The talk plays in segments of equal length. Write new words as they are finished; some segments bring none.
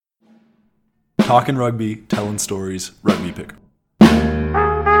Talking rugby, telling stories, rugby pick.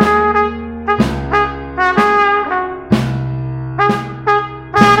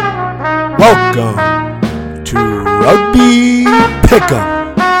 Welcome to Rugby Pick'em.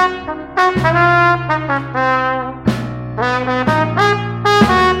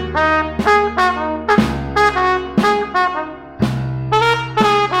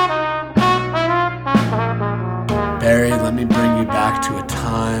 Barry, let me bring you back to a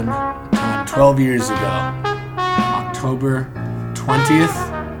time 12 years ago, October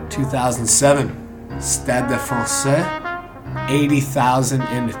 20th, 2007, Stade de Francais, 80,000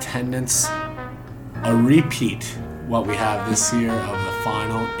 in attendance, a repeat what we have this year of the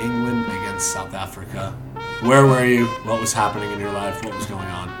final, England against South Africa. Where were you? What was happening in your life? What was going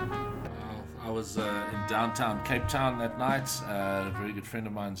on? I was in downtown Cape Town that night, a very good friend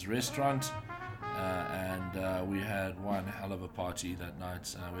of mine's restaurant. And we had one hell of a party that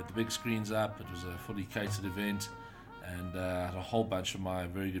night. We had the big screens up. It was a fully catered event, and I had a whole bunch of my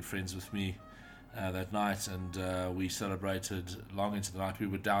very good friends with me that night, and we celebrated long into the night. We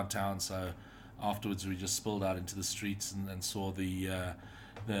were downtown, so afterwards we just spilled out into the streets and saw the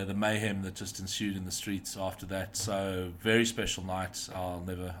mayhem that just ensued in the streets after that. So very special night. I'll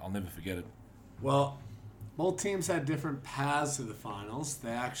never forget it. Well, both teams had different paths to the finals.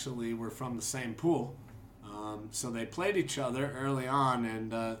 They actually were from the same pool. So they played each other early on,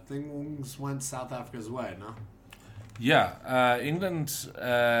 and things went South Africa's way, no? Yeah, England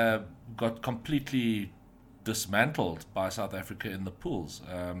got completely dismantled by South Africa in the pools.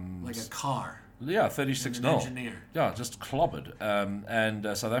 Like a car. Yeah, 36-0. An engineer. Yeah, just clobbered. And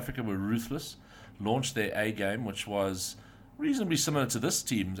South Africa were ruthless, launched their A game, which was reasonably similar to this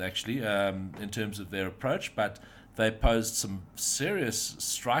team's actually in terms of their approach, but they posed some serious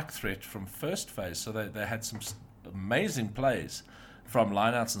strike threat from first phase. So they had some amazing plays from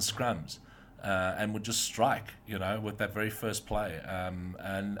lineouts and scrums and would just strike, with that very first play.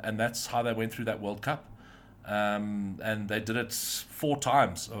 And that's how they went through that World Cup. And they did it 3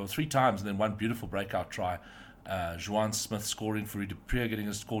 times, and then one beautiful breakout try. Juan Smith scoring, Fourie du Preez getting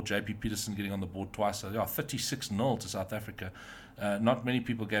a score, JP Peterson getting on the board twice. So 36-0 to South Africa. Not many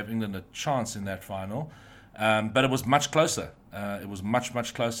people gave England a chance in that final, but it was much closer. It was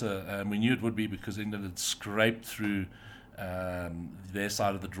much closer, and we knew it would be because England had scraped through their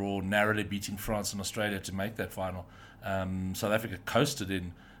side of the draw, narrowly beating France and Australia to make that final. South Africa coasted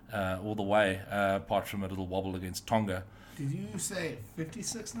in all the way, apart from a little wobble against Tonga. Did you say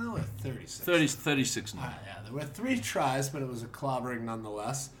 56-0 or 36? 36 now. Yeah, there were 3 tries, but it was a clobbering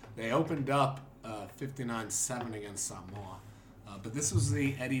nonetheless. They opened up 59-7 against Samoa. But this was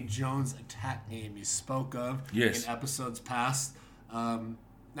the Eddie Jones attack game you spoke of in episodes past.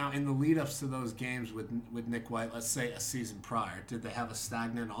 Now, in the lead-ups to those games with Nick White, let's say a season prior, did they have a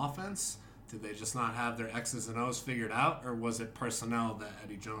stagnant offense? Did they just not have their X's and O's figured out? Or was it personnel that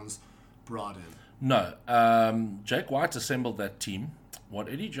Eddie Jones brought in? No. Jake White assembled that team. What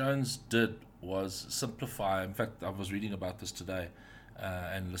Eddie Jones did was simplify. In fact, I was reading about this today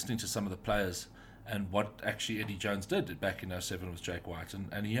and listening to some of the players and what actually Eddie Jones did back in 2007 with Jake White.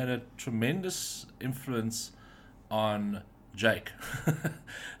 And he had a tremendous influence on Jake.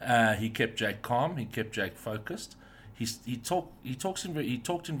 He kept Jake calm. He kept Jake focused. He talked in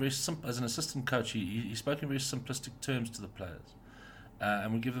very simple, as an assistant coach. He spoke in very simplistic terms to the players.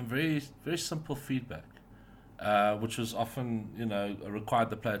 And we give them very, very simple feedback, which was often, required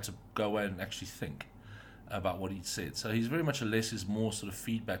the player to go away and actually think about what he'd said. So he's very much a less is more sort of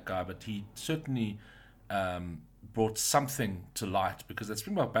feedback guy, but he certainly brought something to light because that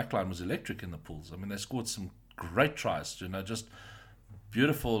Springbok backline was electric in the pools. I mean, they scored some great tries, just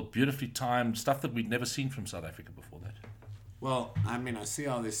beautifully timed stuff that we'd never seen from South Africa before that. Well, I mean, I see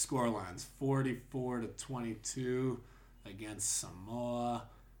all these score lines, 44-22 against Samoa.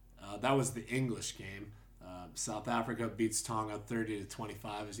 That was the English game. South Africa beats Tonga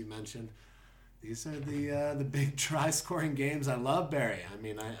 30-25, as you mentioned. These are the big try-scoring games I love, Barry. I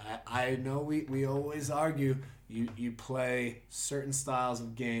mean, I know we always argue you play certain styles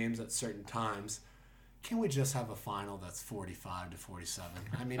of games at certain times. Can we just have a final that's 45-47?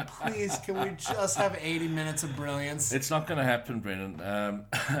 I mean, please, can we just have 80 minutes of brilliance? It's not going to happen, Brendan.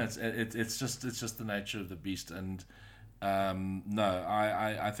 It's just the nature of the beast, and no,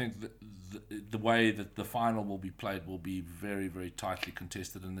 I think the way that the final will be played will be very, very tightly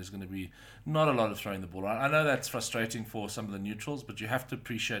contested, and there's going to be not a lot of throwing the ball around. I know that's frustrating for some of the neutrals, but you have to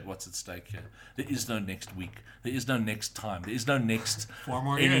appreciate what's at stake here. There is no next week. There is no next time. There is no next 4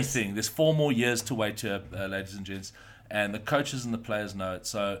 more anything. years. There's 4 more years to wait here, ladies and gents, and the coaches and the players know it.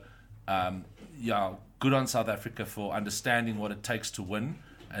 So, good on South Africa for understanding what it takes to win.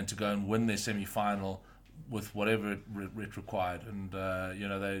 and to go and win their semi-final with whatever it required. And they're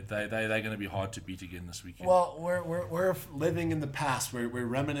going to be hard to beat again this weekend. Well, we're living in the past. We're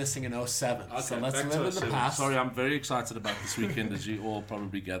reminiscing in 07. Okay, so let's back to live in the 07. past. Sorry, I'm very excited about this weekend, as you all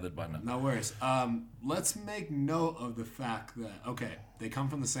probably gathered by now. No worries. Let's make note of the fact that, they come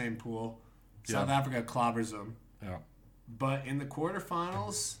from the same pool. South Africa clobbers them. Yeah. But in the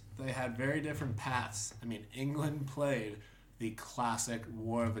quarterfinals, they had very different paths. I mean, England played the classic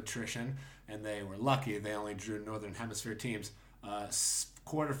war of attrition, and they were lucky. They only drew Northern Hemisphere teams.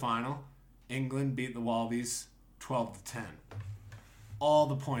 Quarterfinal, England beat the Wallabies 12-10. All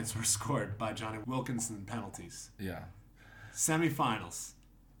the points were scored by Johnny Wilkinson penalties. Yeah. Semifinals,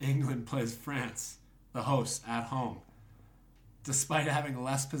 England plays France, the hosts, at home. Despite having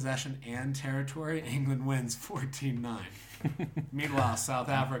less possession and territory, England wins 14-9. Meanwhile, South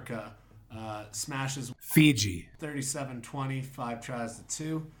Africa smashes Fiji. 37-20, 5 tries to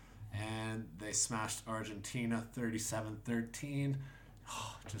 2. And they smashed Argentina 37-13.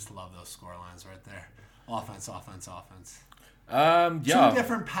 Oh, just love those score lines right there. Offense. Two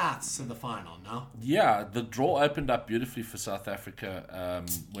different paths to the final, no? Yeah, the draw opened up beautifully for South Africa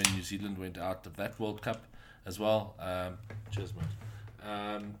when New Zealand went out of that World Cup as well. Cheers, mate.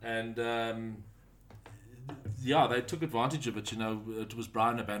 They took advantage of it. It was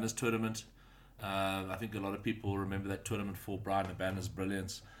Brian Abana's tournament. I think a lot of people remember that tournament for Brian Abana's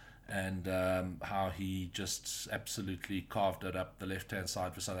brilliance and how he just absolutely carved it up the left-hand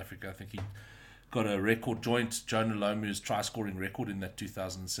side for South Africa. I think he got a record joint, Jonah Lomu's try-scoring record in that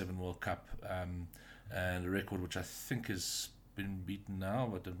 2007 World Cup, and a record which I think has been beaten now,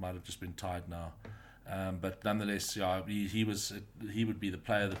 but it might have just been tied now. But nonetheless, he would be the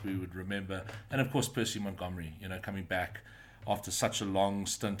player that we would remember. And of course, Percy Montgomery, coming back after such a long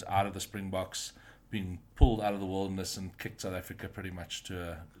stint out of the Springboks, being pulled out of the wilderness and kicked South Africa pretty much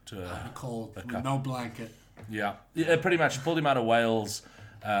to a cold, a with no blanket. Yeah, pretty much pulled him out of Wales,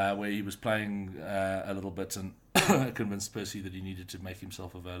 where he was playing a little bit, and convinced Percy that he needed to make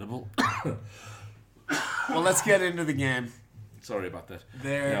himself available. Well, let's get into the game. Sorry about that.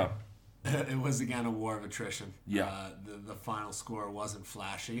 It was again a war of attrition. Yeah. The final score wasn't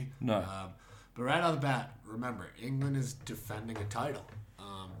flashy. No. But right out of the bat, remember, England is defending a title.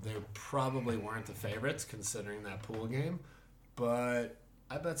 They probably weren't the favorites considering that pool game, but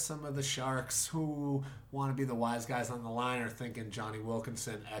I bet some of the Sharks who want to be the wise guys on the line are thinking Johnny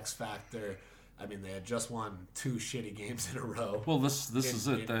Wilkinson, X Factor. I mean, they had just won 2 shitty games in a row. Well, this is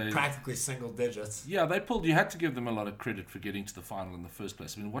it. They practically single digits. Yeah, they pulled. You had to give them a lot of credit for getting to the final in the first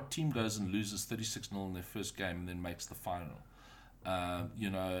place. I mean, what team goes and loses 36-0 in their first game and then makes the final?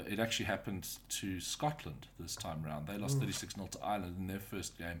 It actually happened to Scotland this time around. They lost 36-0 to Ireland in their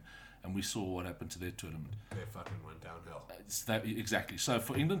first game, and we saw what happened to their tournament. They fucking went downhill. Exactly. So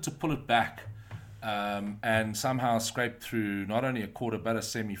for England to pull it back and somehow scrape through not only a quarter but a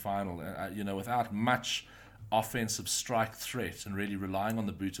semi-final, without much offensive strike threat and really relying on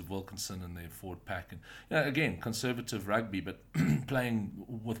the boot of Wilkinson and their forward pack, and again, conservative rugby, but playing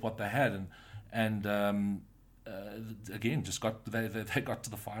with what they had, and again, just they got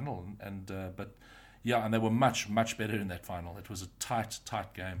to the final, and they were much better in that final. It was a tight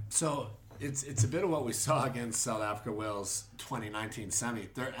game. So it's a bit of what we saw against South Africa Wales 2019 semi.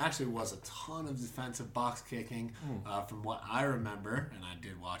 There actually was a ton of defensive box kicking from what I remember, and I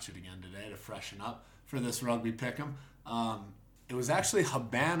did watch it again today to freshen up for this rugby pick'em. It was actually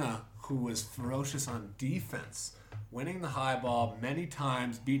Habana who was ferocious on defense, winning the high ball many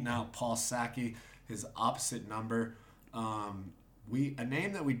times, beating out Paul Sackey, his opposite number. A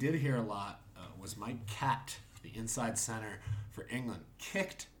name that we did hear a lot was Mike Catt, the inside center for England.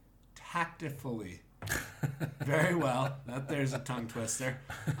 Kicked tactfully very well. There's a tongue twister.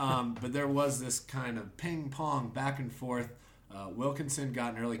 But there was this kind of ping pong back and forth. Wilkinson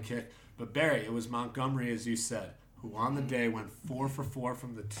got an early kick. But Barry, it was Montgomery, as you said, who on the day went 4 for 4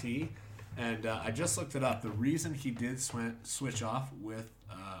 from the tee. And I just looked it up. The reason he did switch off with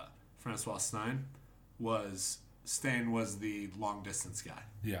Francois Steyn was the long distance guy.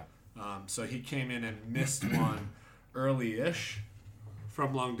 Yeah. So he came in and missed one early-ish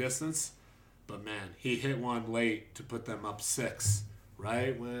from long distance, but man, he hit one late to put them up 6,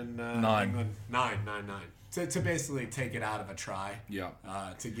 right when England 9. To basically take it out of a try. Yeah.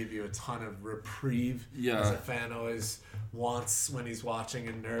 To give you a ton of reprieve. Yeah. As a fan always wants when he's watching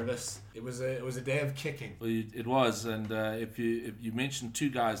and nervous. It was a day of kicking. Well, it was, and if you mentioned 2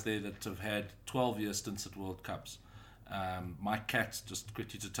 guys there that have had 12-year stints at World Cups. Mike Catt, just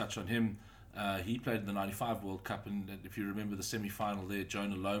quickly to touch on him, he played in the 95 World Cup, and if you remember the semi-final there,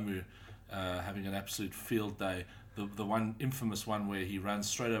 Jonah Lomu having an absolute field day. the one infamous one where he runs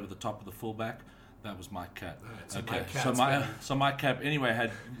straight over the top of the fullback. That was Mike Catt. Right, so Okay, Mike Catt's so Mike Catt anyway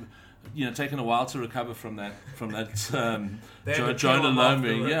had taken a while to recover from that They had to Jonah kill him off the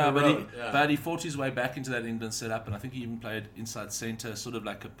Lomu. Yeah, road, yeah. but he fought his way back into that England setup, and I think he even played inside centre, sort of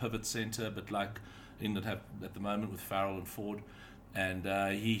like a pivot centre, but like England have at the moment with Farrell and Ford. And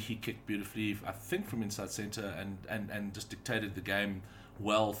he kicked beautifully, I think, from inside centre, and just dictated the game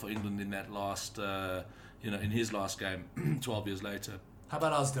well for England in that last, in his last game, 12 years later. How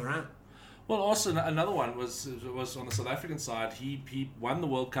about Oz Durant? Well, also another one was on the South African side. He won the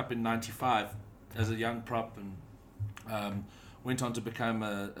World Cup in '95 as a young prop and went on to become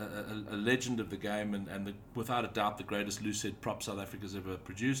a legend of the game and without a doubt the greatest loosehead prop South Africa's ever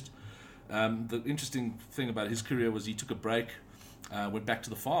produced. The interesting thing about his career was he took a break, went back to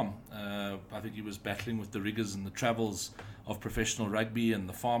the farm. I think he was battling with the rigours and the travels of professional rugby, and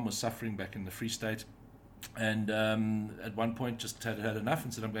the farm was suffering back in the Free State. And at one point just had enough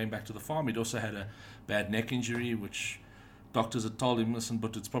and said, I'm going back to the farm. He'd also had a bad neck injury, which doctors had told him, listen,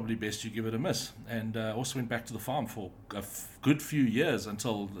 but it's probably best you give it a miss. And also went back to the farm for a good few years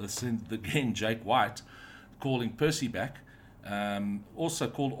until again Jake White, calling Percy back, also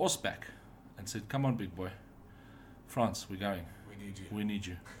called Os back and said, come on, big boy. France, we're going. We need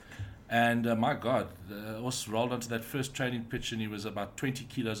you. And my God, Os rolled onto that first training pitch and he was about 20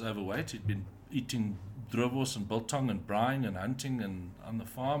 kilos overweight. He'd been eating drovos and biltong and braaiing and hunting and on the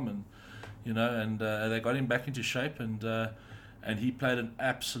farm, and they got him back into shape, and he played an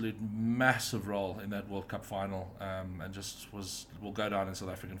absolute massive role in that World Cup final, and just will go down in South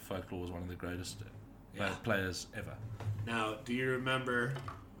African folklore as one of the greatest players ever. Now, do you remember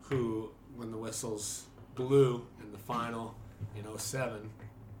who, when the whistles blew in the final in 2007,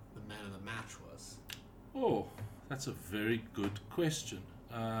 the man of the match was? Oh, that's a very good question.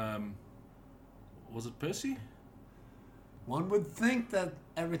 Was it Percy? One would think that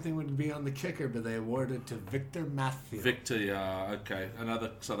everything would be on the kicker, but they awarded to Victor Matfield. Victor, yeah, okay.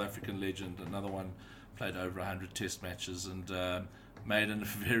 Another South African legend, another one, played over 100 test matches and made a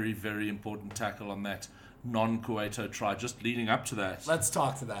very, very important tackle on that non-Cueto try, just leading up to that. Let's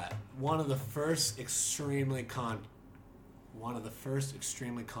talk to that. One of the first extremely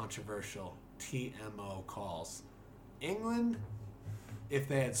controversial TMO calls. England, if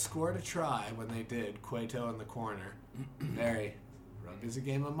they had scored a try when they did, Cueto in the corner, rugby's a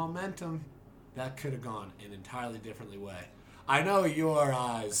game of momentum. That could have gone an entirely differently way. I know your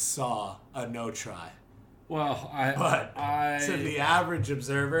eyes saw a no try. Well, to the average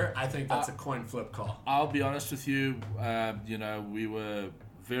observer, I think that's a coin flip call. I'll be honest with you. We were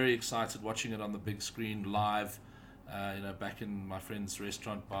very excited watching it on the big screen live. Back in my friend's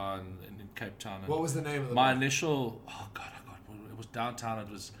restaurant bar in Cape Town. What was the name of the my bar? initial? Oh God! It was downtown. It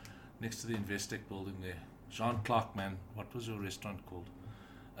was next to the Investec building there. Jean Clark, man. What was your restaurant called?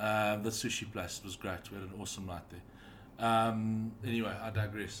 The Sushi Place. It was great. We had an awesome night there. Anyway, I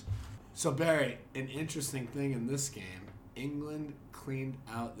digress. So, Barry, an interesting thing in this game, England cleaned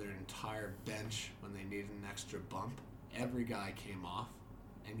out their entire bench when they needed an extra bump. Every guy came off,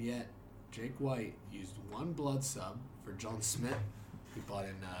 and yet Jake White used one blood sub for John Smith. He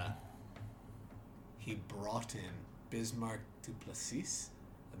brought in Bismarck du Plessis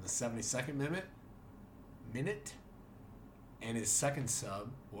in the 72nd minute, and his second sub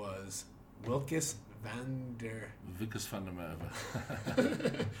was Wikus van der Merwe.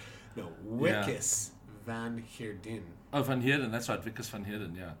 No, Wikus van Heerden. Oh, Van Heerden, that's right, Wikus van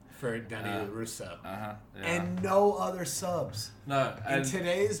Heerden, yeah. For Danny Russo. Yeah. And no other subs. No. In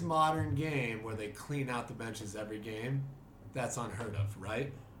today's modern game, where they clean out the benches every game, that's unheard of,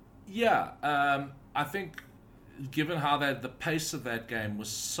 right? Yeah, I think given how the pace of that game was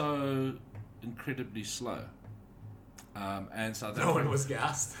so incredibly slow, and so no one was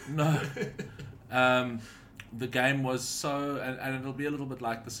gassed. No. The game was so, and it'll be a little bit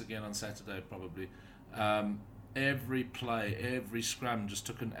like this again on Saturday probably. Every play, every scrum just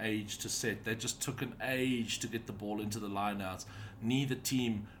took an age to set. They just took an age to get the ball into the lineouts. Neither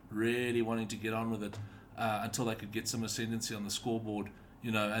team really wanting to get on with it until they could get some ascendancy on the scoreboard,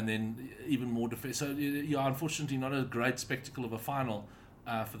 and then even more defense. So, unfortunately, not a great spectacle of a final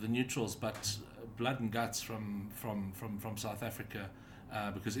for the neutrals, but blood and guts from South Africa.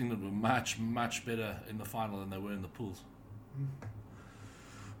 Because England were much, much better in the final than they were in the pools.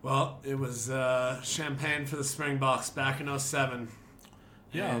 Well, it was champagne for the Springboks back in 2007.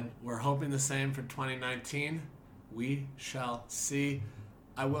 Yeah. And we're hoping the same for 2019. We shall see.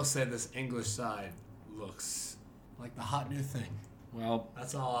 I will say this English side looks like the hot new thing. Well,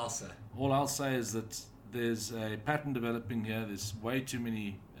 that's all I'll say. All I'll say is that there's a pattern developing here. There's way too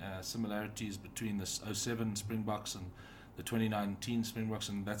many similarities between the 07 Springboks and the 2019 Springboks,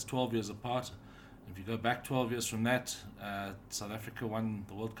 and that's 12 years apart. If you go back 12 years from that, South Africa won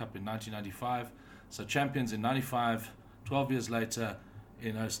the World Cup in 1995. So champions in 95, 12 years later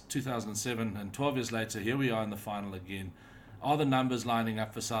in 2007, and 12 years later, here we are in the final again. Are the numbers lining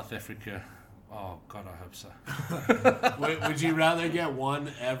up for South Africa? Oh, God, I hope so. Would you rather get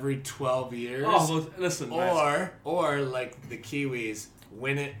one every 12 years? Oh, well, listen, or like the Kiwis,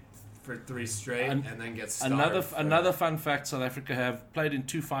 win it for 3 straight and then get started. Another fun fact: South Africa have played in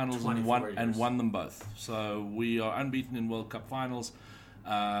 2 finals and won them both. So we are unbeaten in World Cup finals.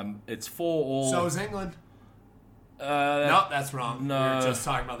 It's 4-4. So is England. No, that's wrong. No. We were just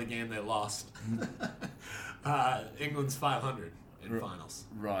talking about the game they lost. England's 500 in finals.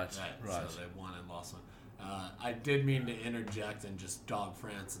 Right. So they won and lost one. I did mean to interject and just dog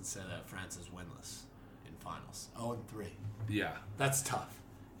France and say that France is winless in finals. 0-3. Yeah. That's tough.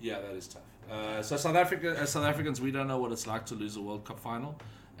 Yeah, that is tough. So South Africa, as South Africans, we don't know what it's like to lose a World Cup final,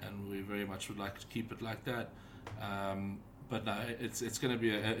 and we very much would like to keep it like that. But no, it's going to be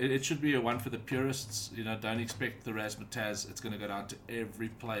it should be a one for the purists. You know, don't expect the razzmatazz. It's going to go down to every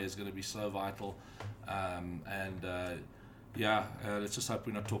player is going to be so vital, let's just hope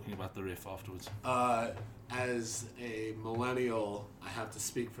we're not talking about the ref afterwards. As a millennial, I have to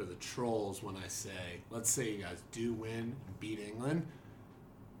speak for the trolls when I say, let's say you guys do win and beat England.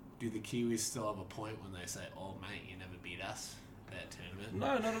 Do the Kiwis still have a point when they say, "Oh mate, you never beat us at that tournament"?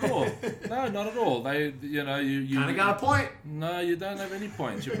 No, not at all. No, not at all. They, you kind of got a point. No, you don't have any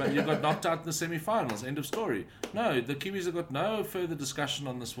points. You got knocked out in the semi-finals. End of story. No, the Kiwis have got no further discussion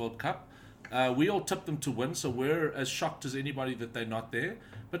on this World Cup. We all tipped them to win, so we're as shocked as anybody that they're not there.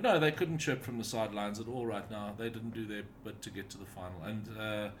 But no, they couldn't chirp from the sidelines at all right now. They didn't do their bit to get to the final.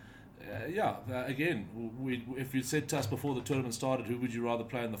 And again, if you said to us before the tournament started, who would you rather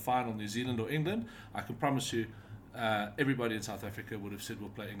play in the final, New Zealand or England? I can promise you, everybody in South Africa would have said, we'll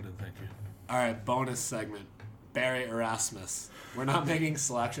play England, thank you. All right, bonus segment. Barry Erasmus. We're not making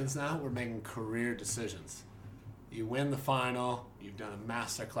selections now, we're making career decisions. You win the final, you've done a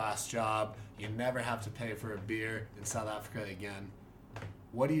masterclass job, you never have to pay for a beer in South Africa again.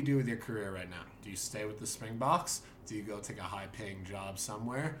 What do you do with your career right now? Do you stay with the Springboks? Do you go take a high-paying job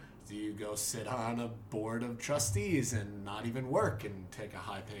somewhere? Do you go sit on a board of trustees and not even work and take a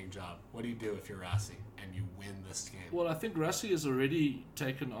high-paying job? What do you do if you're Rassie and you win this game? Well, I think Rassie has already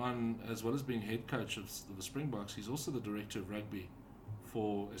taken on, as well as being head coach of the Springboks, he's also the director of rugby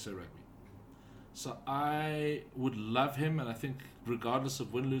for SA Rugby. So I would love him, and I think regardless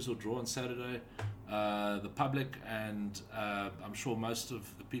of win, lose or draw on Saturday, the public and I'm sure most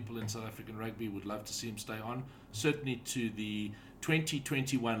of the people in South African rugby would love to see him stay on, certainly to the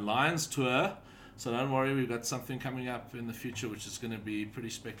 2021 Lions Tour. So don't worry, we've got something coming up in the future which is going to be pretty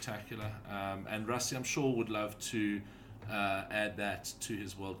spectacular. And Rassie, I'm sure, would love to add that to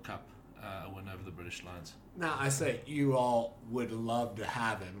his World Cup win over the British Lions. Now, I say you all would love to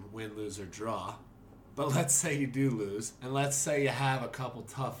have him win, lose, or draw. But let's say you do lose, and let's say you have a couple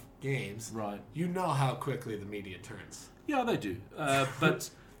tough games. Right. You know how quickly the media turns. Yeah, they do. But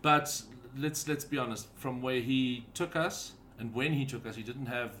let's be honest. From where he took us and when he took us, he didn't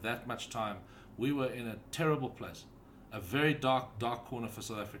have that much time. We were in a terrible place, a very dark corner for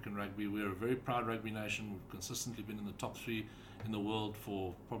South African rugby. We're a very proud rugby nation. We've consistently been in the top 3 in the world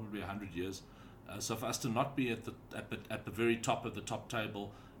for probably 100 years. So for us to not be at the very top of the top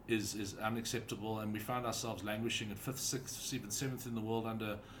table is unacceptable, and we found ourselves languishing at 5th, 6th, even 7th in the world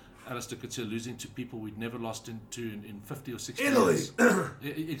under Alistair Coetzee, losing to people we'd never lost into in 50 or 60 years.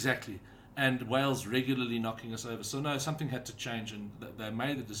 Exactly. And Wales regularly knocking us over. So no, something had to change, and they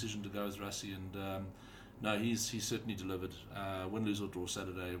made the decision to go with Rassie, and no, he's certainly delivered. Win, lose or draw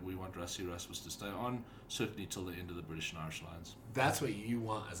Saturday, we want Rassie Erasmus to stay on, certainly till the end of the British and Irish Lions. That's what you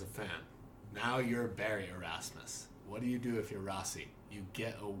want as a fan. Now you're Barry Erasmus. What do you do if you're Rassie? You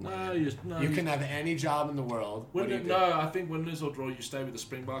get a win. You can have any job in the world. I think win, lose or draw, you stay with the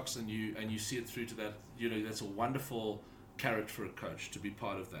Springboks and you see it through to that. You know, that's a wonderful carrot for a coach to be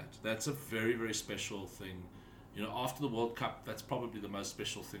part of that. That's a very, very special thing. You know, after the World Cup, that's probably the most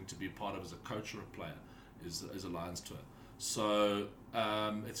special thing to be a part of as a coach or a player is a Lions tour. So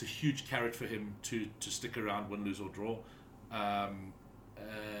it's a huge carrot for him to stick around, win, lose or draw.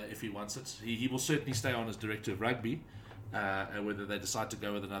 If he wants it, he will certainly stay on as director of rugby. And whether they decide to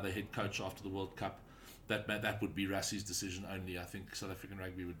go with another head coach after the World Cup, that would be Rassie's decision only. I think South African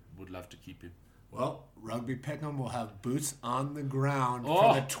rugby would love to keep him. Well, Rugby Pick'em will have boots on the ground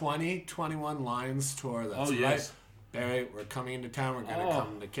for the 2021 Lions Tour. That's right. Yes. Barry, we're coming into town. We're going to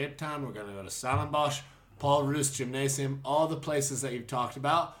come to Cape Town. We're going to go to Stellenbosch. Paul Roos Gymnasium, all the places that you've talked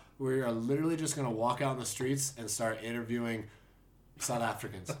about. We are literally just going to walk out in the streets and start interviewing South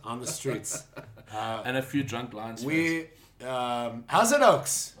Africans on the streets. And a few drunk Lions How's it,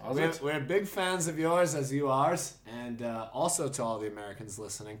 Oaks? How's it? We're big fans of yours as you ours, and also to all the Americans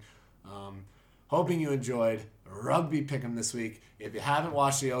listening. Hoping you enjoyed Rugby Pick'em this week. If you haven't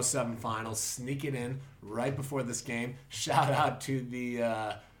watched the 07 finals, sneak it in right before this game. Shout out to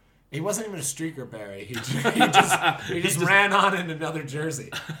the... he wasn't even a streaker, Barry. He just ran on in another jersey.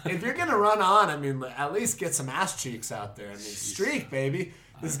 If you're going to run on, I mean, at least get some ass cheeks out there. I mean, streak, baby.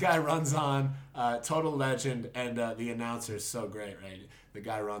 This guy runs on, total legend, and the announcer is so great, right? The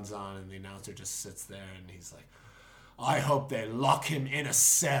guy runs on, and the announcer just sits there, and he's like, I hope they lock him in a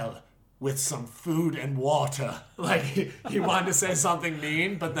cell with some food and water. Like, he wanted to say something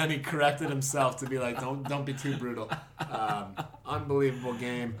mean, but then he corrected himself to be like, don't be too brutal. Unbelievable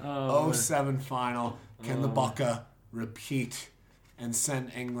game. 07 final. Can the Bucca repeat and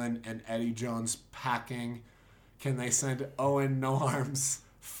send England and Eddie Jones packing? Can they send Owen No Arms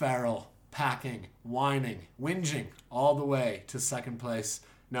Farrell packing, whining, whinging all the way to second place?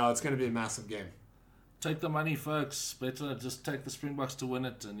 No, it's going to be a massive game. Take the money, folks. Better just take the Springboks to win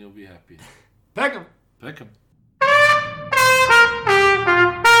it and you'll be happy. Pick 'em. Pick 'em.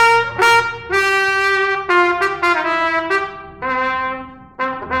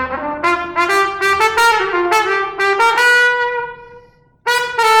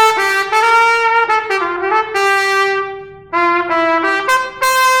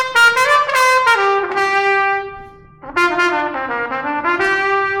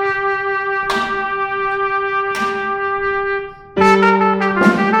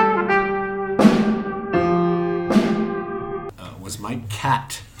 Mike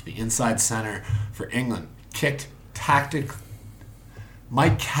Catt, the inside center for England,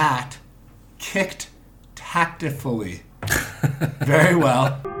 Mike Catt kicked tactfully very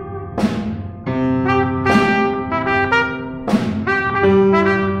well.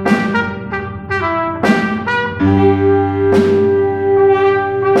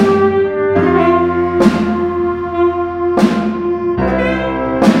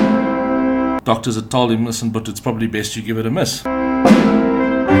 Doctors had told him, listen, but it's probably best you give it a miss.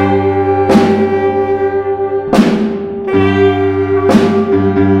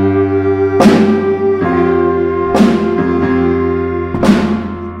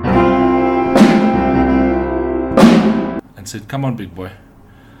 And said, come on, big boy.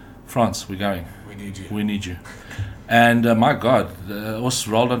 France, we're going. We need you. We need you. And my God, Os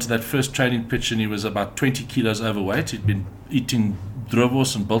rolled onto that first training pitch and he was about 20 kilos overweight. He'd been eating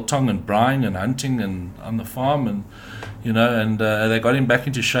droewors and biltong and braaiing and hunting and on the farm, and they got him back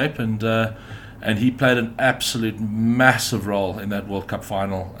into shape, and he played an absolute massive role in that World Cup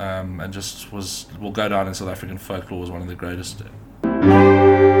final, and just will go down in South African folklore as one of the greatest.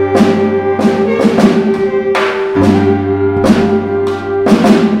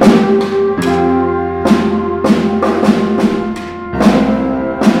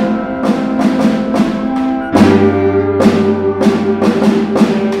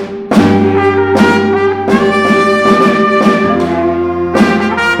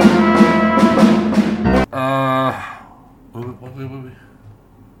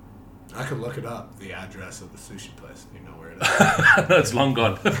 I could look it up, the address of the sushi place. You know where it is. No, it's long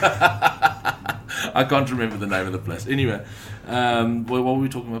gone. I can't remember the name of the place. Anyway, what were we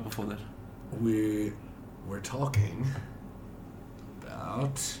talking about before that? We're talking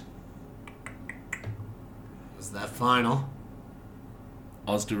about... Was that final?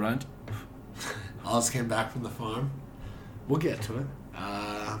 Oz Durant. Oz came back from the farm. We'll get to it.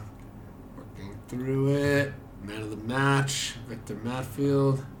 Working through it. Man of the match, Victor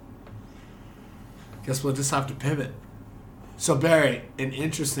Matfield. Guess we'll just have to pivot. So, Barry, an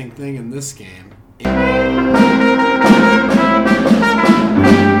interesting thing in this game.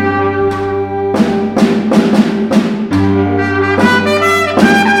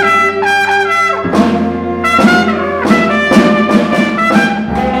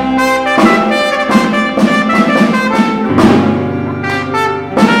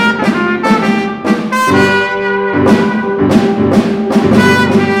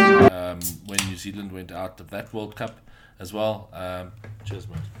 When New Zealand went out of that World Cup as well. Cheers,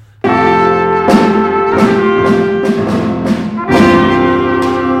 mate.